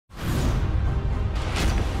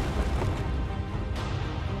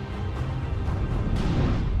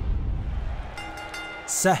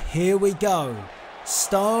So here we go.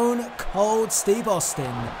 Stone Cold Steve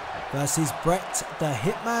Austin versus Bret the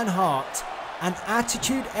Hitman Hart. An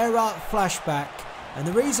Attitude Era flashback. And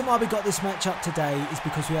the reason why we got this match up today is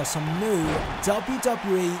because we have some new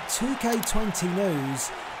WWE 2K20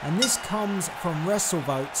 news. And this comes from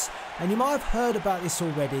WrestleVotes. And you might have heard about this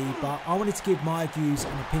already, but I wanted to give my views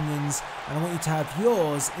and opinions, and I want you to have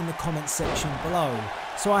yours in the comments section below.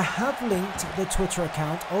 So I have linked the Twitter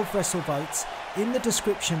account of WrestleVotes in the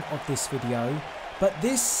description of this video, but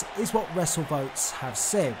this is what WrestleVotes have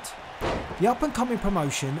said. The up and coming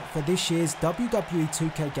promotion for this year's WWE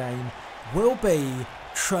 2K game will be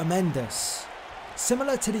tremendous.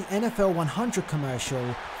 Similar to the NFL 100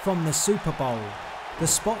 commercial from the Super Bowl, the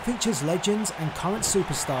spot features legends and current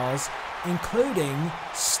superstars, including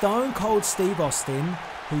Stone Cold Steve Austin,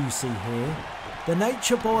 who you see here, the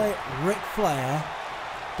Nature Boy Ric Flair,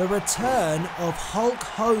 the return of Hulk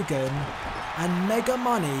Hogan, and mega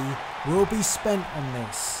money will be spent on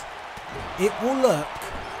this. It will look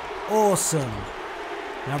awesome.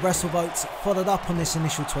 Now WrestleVotes followed up on this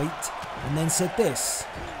initial tweet and then said this: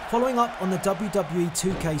 following up on the WWE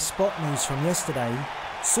 2K spot news from yesterday,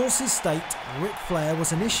 sources state Ric Flair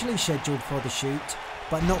was initially scheduled for the shoot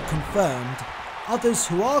but not confirmed. Others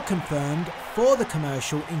who are confirmed for the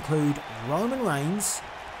commercial include Roman Reigns,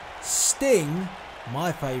 Sting,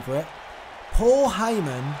 my favourite, Paul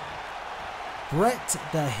Heyman, Bret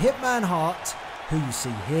the Hitman Hart, who you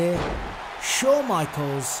see here, Shawn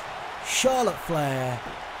Michaels, Charlotte Flair,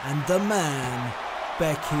 and the man,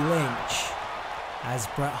 Becky Lynch. As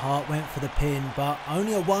Bret Hart went for the pin, but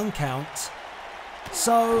only a 1 count.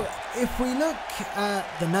 So if we look at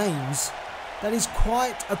the names, that is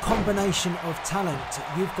quite a combination of talent.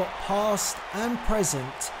 You've got past and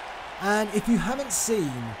present, and if you haven't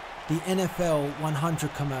seen the NFL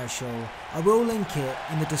 100 commercial, I will link it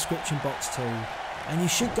in the description box too, and you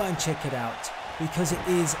should go and check it out because it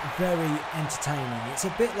is very entertaining. It's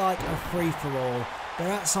a bit like a free-for-all.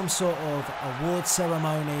 They're at some sort of award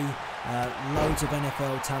ceremony, loads of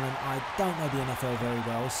NFL talent. I don't know the NFL very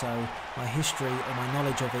well, so my history or my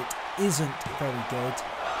knowledge of it isn't very good.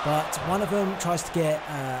 But one of them tries to get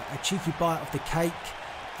a cheeky bite of the cake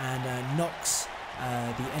and knocks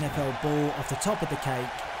the NFL ball off the top of the cake,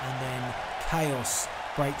 and then chaos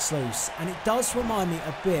breaks loose. And it does remind me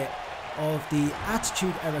a bit of the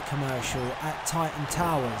Attitude Era commercial at Titan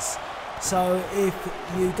Towers. So if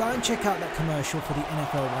you go and check out that commercial for the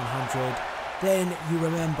NFL 100, then you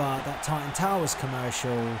remember that Titan Towers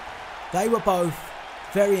commercial. They were both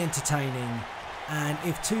very entertaining, and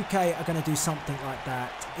if 2K are going to do something like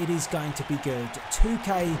that, it is going to be good.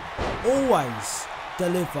 2K always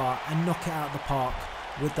deliver and knock it out of the park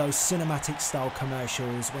with those cinematic style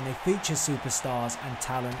commercials when they feature superstars and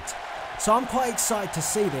talent. So I'm quite excited to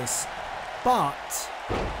see this, but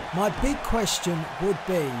my big question would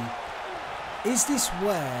be, is this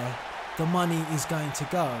where the money is going to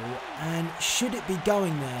go, and should it be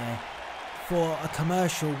going there for a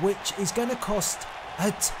commercial which is going to cost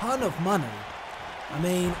a ton of money? I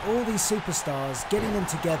mean, all these superstars, getting them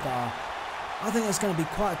together, I think that's going to be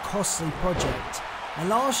quite a costly project. And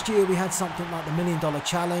last year we had something like the $1 Million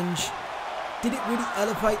Challenge. Did it really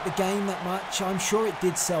elevate the game that much? I'm sure it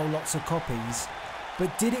did sell lots of copies,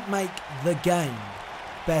 but did it make the game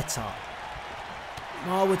better?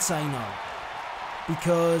 I would say no,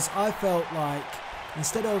 because I felt like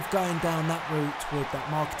instead of going down that route with that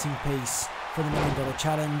marketing piece for the $1 Million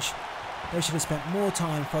Challenge, they should have spent more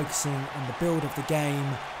time focusing on the build of the game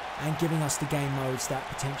and giving us the game modes that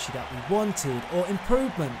potentially that we wanted, or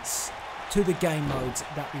improvements to the game modes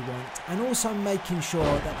that we want, and also making sure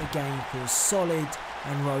that the game feels solid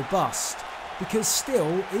and robust. Because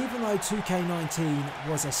still, even though 2K19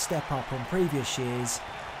 was a step up on previous years,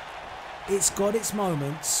 it's got its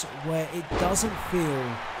moments where it doesn't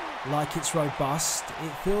feel like it's robust.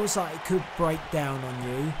 It feels like it could break down on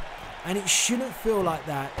you, and it shouldn't feel like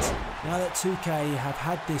that now that 2K have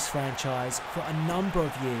had this franchise for a number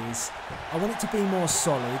of years. I want it to be more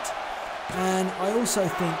solid, and I also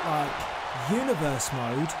think like Universe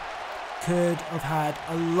mode could have had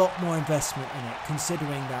a lot more investment in it,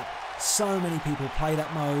 considering that so many people play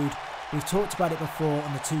that mode. We've talked about it before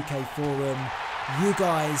on the 2K forum. You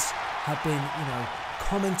guys have been,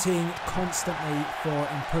 commenting constantly for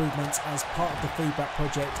improvements as part of the feedback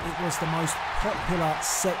project. It was the most popular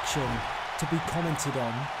section to be commented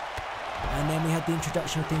on. And then we had the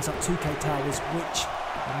introduction of things like 2K Towers, which,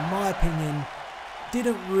 in my opinion,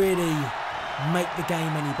 didn't really make the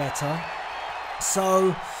game any better.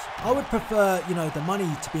 So I would prefer, the money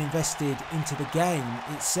to be invested into the game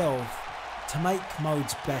itself to make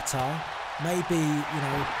modes better. Maybe,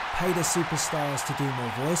 pay the superstars to do more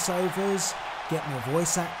voiceovers, get more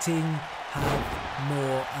voice acting, have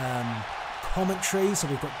more commentary, so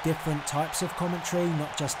we've got different types of commentary,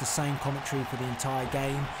 not just the same commentary for the entire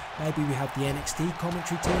game. Maybe we have the NXT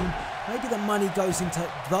commentary team. Maybe the money goes into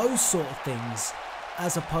those sort of things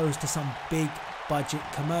as opposed to some big budget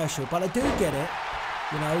commercial. But I do get it,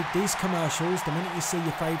 you know, these commercials, the minute you see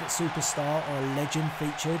your favourite superstar or a legend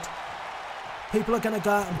featured, people are going to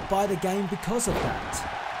go out and buy the game because of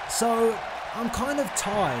that. So I'm kind of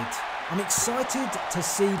tired. I'm excited to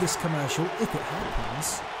see this commercial if it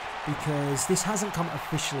happens, because this hasn't come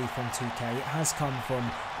officially from 2K, it has come from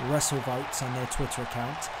WrestleVotes and their Twitter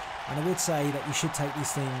account, and I would say that you should take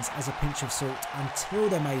these things as a pinch of salt until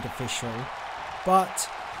they're made official. But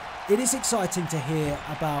it is exciting to hear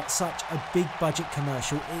about such a big budget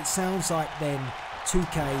commercial. It sounds like then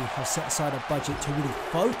 2K have set aside a budget to really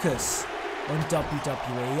focus on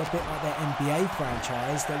WWE, a bit like their NBA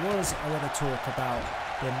franchise. There was a lot of talk about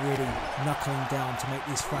them really knuckling down to make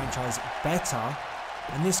this franchise better,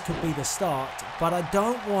 and this could be the start. But I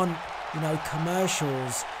don't want, you know,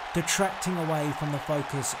 commercials detracting away from the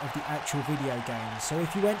focus of the actual video game. So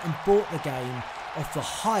if you went and bought the game off the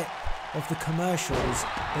hype of the commercials,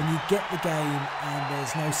 then you get the game and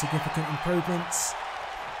there's no significant improvements,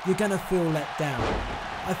 you're going to feel let down.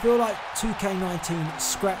 I feel like 2K19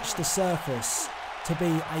 scratched the surface to be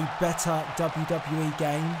a better WWE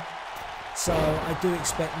game, so I do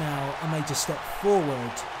expect now a major step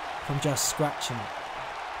forward from just scratching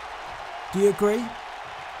it. Do you agree?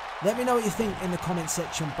 Let me know what you think in the comment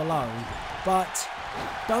section below, but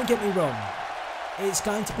don't get me wrong, it's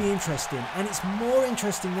going to be interesting, and it's more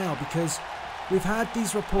interesting now because we've had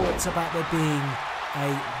these reports about there being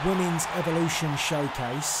a Women's Evolution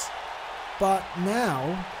showcase, but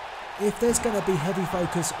now if there's going to be heavy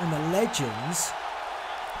focus on the legends,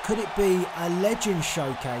 could it be a legend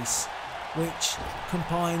showcase which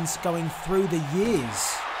combines going through the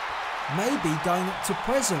years, maybe going up to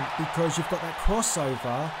present, because you've got that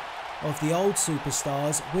crossover of the old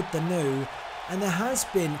superstars with the new, and there has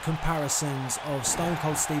been comparisons of Stone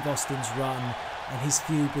Cold Steve Austin's run and his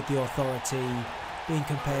feud with the Authority being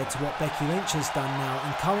compared to what Becky Lynch has done now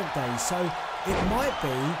in current days. So it might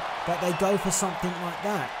be that they go for something like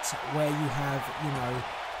that, where you have, you know,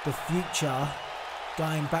 the future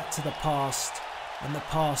going back to the past and the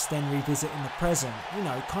past then revisiting the present, you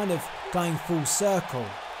know, kind of going full circle.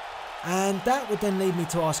 And that would then lead me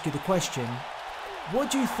to ask you the question,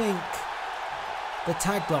 what do you think the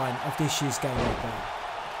tagline of this year's game will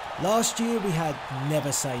be? Last year we had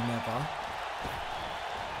Never Say Never.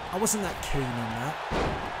 I wasn't that keen on that,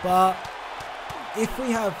 but if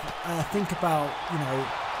we have think about, you know,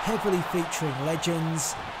 heavily featuring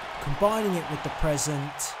legends, combining it with the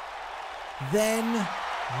present, then,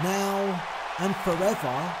 now and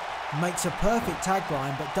forever makes a perfect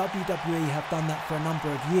tagline. But WWE have done that for a number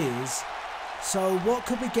of years, so what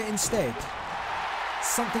could we get instead?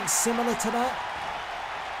 Something similar to that?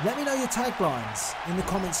 Let me know your taglines in the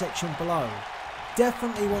comment section below.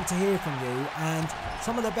 Definitely want to hear from you, and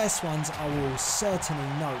some of the best ones I will certainly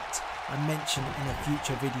note and mention in a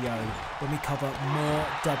future video when we cover more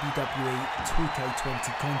WWE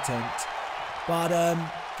 2K20 content. But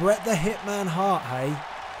Bret the Hitman Hart, hey,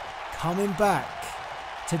 coming back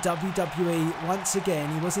to WWE once again.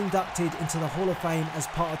 He was inducted into the Hall of Fame as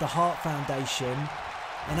part of the Hart Foundation,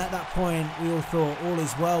 and at that point we all thought all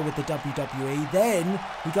is well with the WWE. Then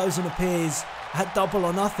he goes and appears at Double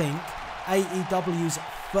or Nothing, AEW's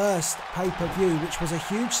first pay-per-view, which was a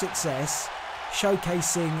huge success,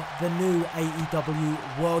 showcasing the new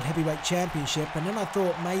AEW World Heavyweight Championship. And then I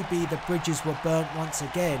thought maybe the bridges were burnt once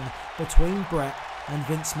again between Bret and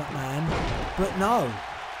Vince McMahon, but no.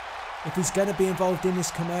 If he's going to be involved in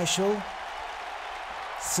this commercial,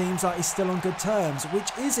 seems like he's still on good terms,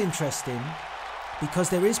 which is interesting because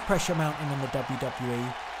there is pressure mounting on the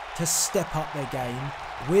WWE to step up their game,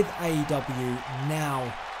 with AEW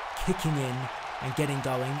now kicking in and getting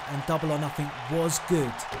going, and Double or Nothing was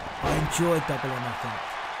good. I enjoyed Double or Nothing.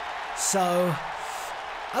 So,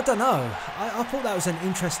 I don't know. I thought that was an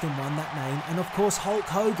interesting one, that name. And of course, Hulk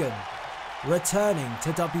Hogan returning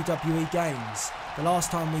to WWE Games. The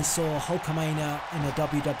last time we saw Hulkamania in a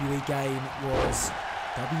WWE game was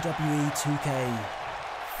WWE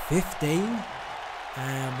 2K20.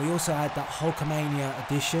 And we also had that Hulkamania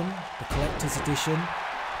edition, the collector's edition.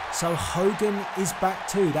 So Hogan is back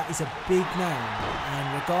too. That is a big name,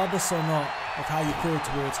 and regardless or not of how you feel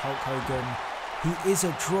towards Hulk Hogan, he is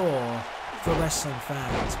a draw for wrestling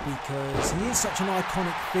fans because he is such an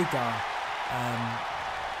iconic figure,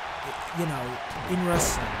 you know, in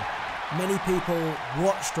wrestling. many people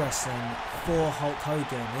watched wrestling for Hulk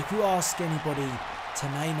Hogan. If you ask anybody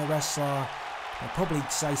to name a wrestler, they'll probably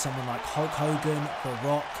say someone like Hulk Hogan, The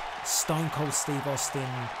Rock, Stone Cold Steve Austin.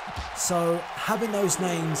 So having those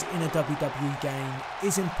names in a WWE game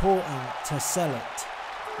is important to sell it.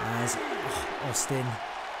 As Austin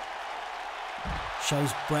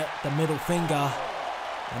shows Bret the middle finger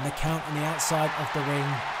and the count on the outside of the ring.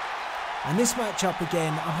 And this matchup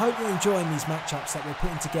again, I hope you're enjoying these matchups that we're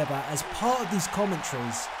putting together as part of these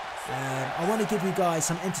commentaries. I want to give you guys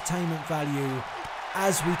some entertainment value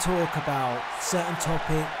as we talk about certain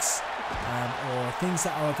topics or things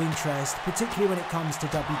that are of interest, particularly when it comes to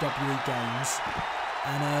WWE Games.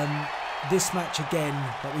 And this match again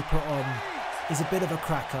that we put on is a bit of a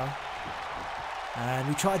cracker. And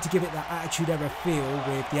we tried to give it that Attitude Era feel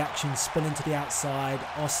with the action spilling to the outside,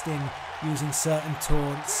 Austin using certain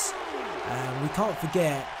taunts. And we can't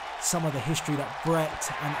forget some of the history that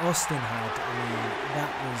Bret and Austin had. I mean,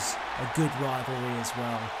 that was a good rivalry as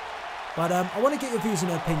well. But I want to get your views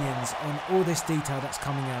and opinions on all this detail that's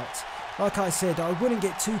coming out. Like I said, I wouldn't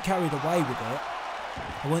get too carried away with it.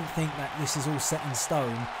 I wouldn't think that this is all set in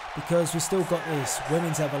stone, because we've still got this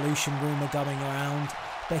Women's Evolution rumour going around,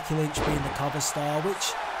 Becky Lynch being the cover star,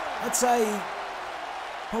 which I'd say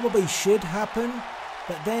probably should happen.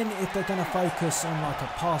 But then if they're going to focus on like a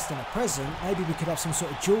past and a present, maybe we could have some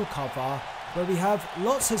sort of dual cover where we have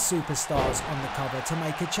lots of superstars on the cover to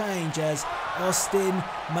make a change, as Austin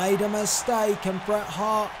made a mistake and Bret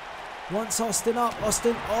Hart wants Austin up.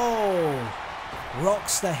 Austin,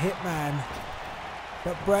 rocks the Hitman.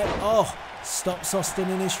 But Bret, stops Austin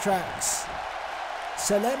in his tracks.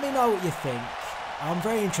 So let me know what you think. I'm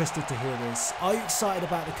very interested to hear this. Are you excited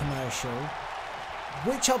about the commercial?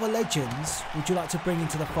 Which other legends would you like to bring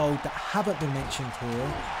into the fold that haven't been mentioned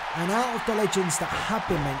here? And out of the legends that have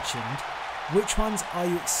been mentioned, which ones are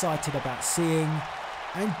you excited about seeing?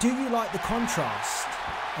 And do you like the contrast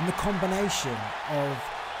and the combination of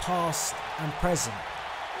past and present?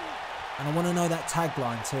 And I want to know that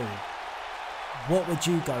tagline too. What would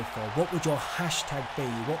you go for? What would your hashtag be?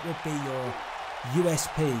 What would be your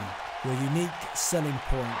USP, your unique selling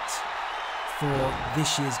point for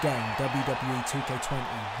this year's game, WWE 2K20?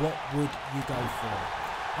 What would you go for?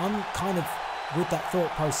 I'm kind of with that thought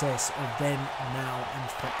process of then, now and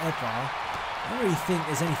forever. I don't really think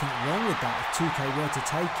there's anything wrong with that if 2K were to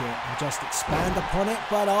take it and just expand upon it.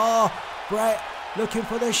 But Bret looking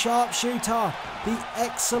for the sharpshooter, the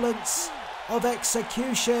excellence of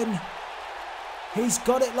execution. He's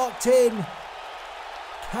got it locked in.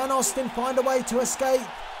 Can Austin find a way to escape?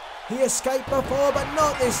 He escaped before, but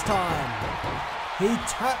not this time. He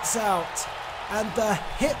taps out, and the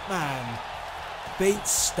Hitman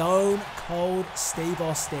beats Stone Cold Steve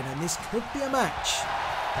Austin. And this could be a match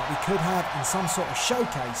that we could have in some sort of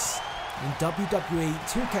showcase in WWE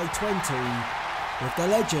 2K20 with the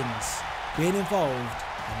Legends being involved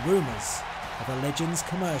and rumours of a Legends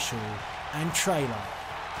commercial and trailer.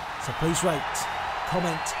 So please rate,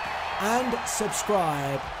 comment and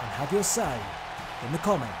subscribe and have your say in the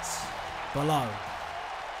comments below.